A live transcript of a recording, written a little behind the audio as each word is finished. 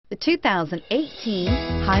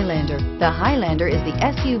2018 Highlander. The Highlander is the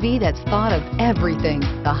SUV that's thought of everything.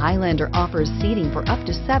 The Highlander offers seating for up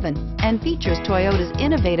to 7 and features Toyota's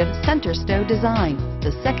innovative center stow design.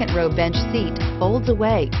 The second row bench seat folds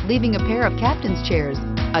away, leaving a pair of captain's chairs.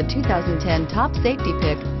 A 2010 top safety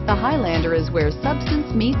pick, the Highlander is where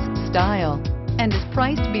substance meets style and is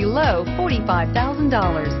priced below $45,000.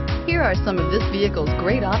 Here are some of this vehicle's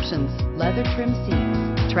great options: leather trim seats,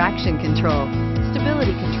 traction control,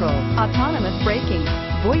 stability control, autonomous braking,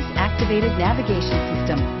 voice-activated navigation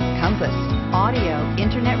system, compass, audio,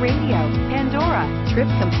 internet radio, Pandora, trip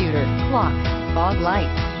computer, clock, fog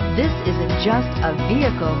lights. This isn't just a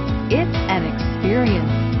vehicle, it's an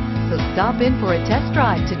experience. So stop in for a test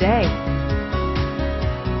drive today.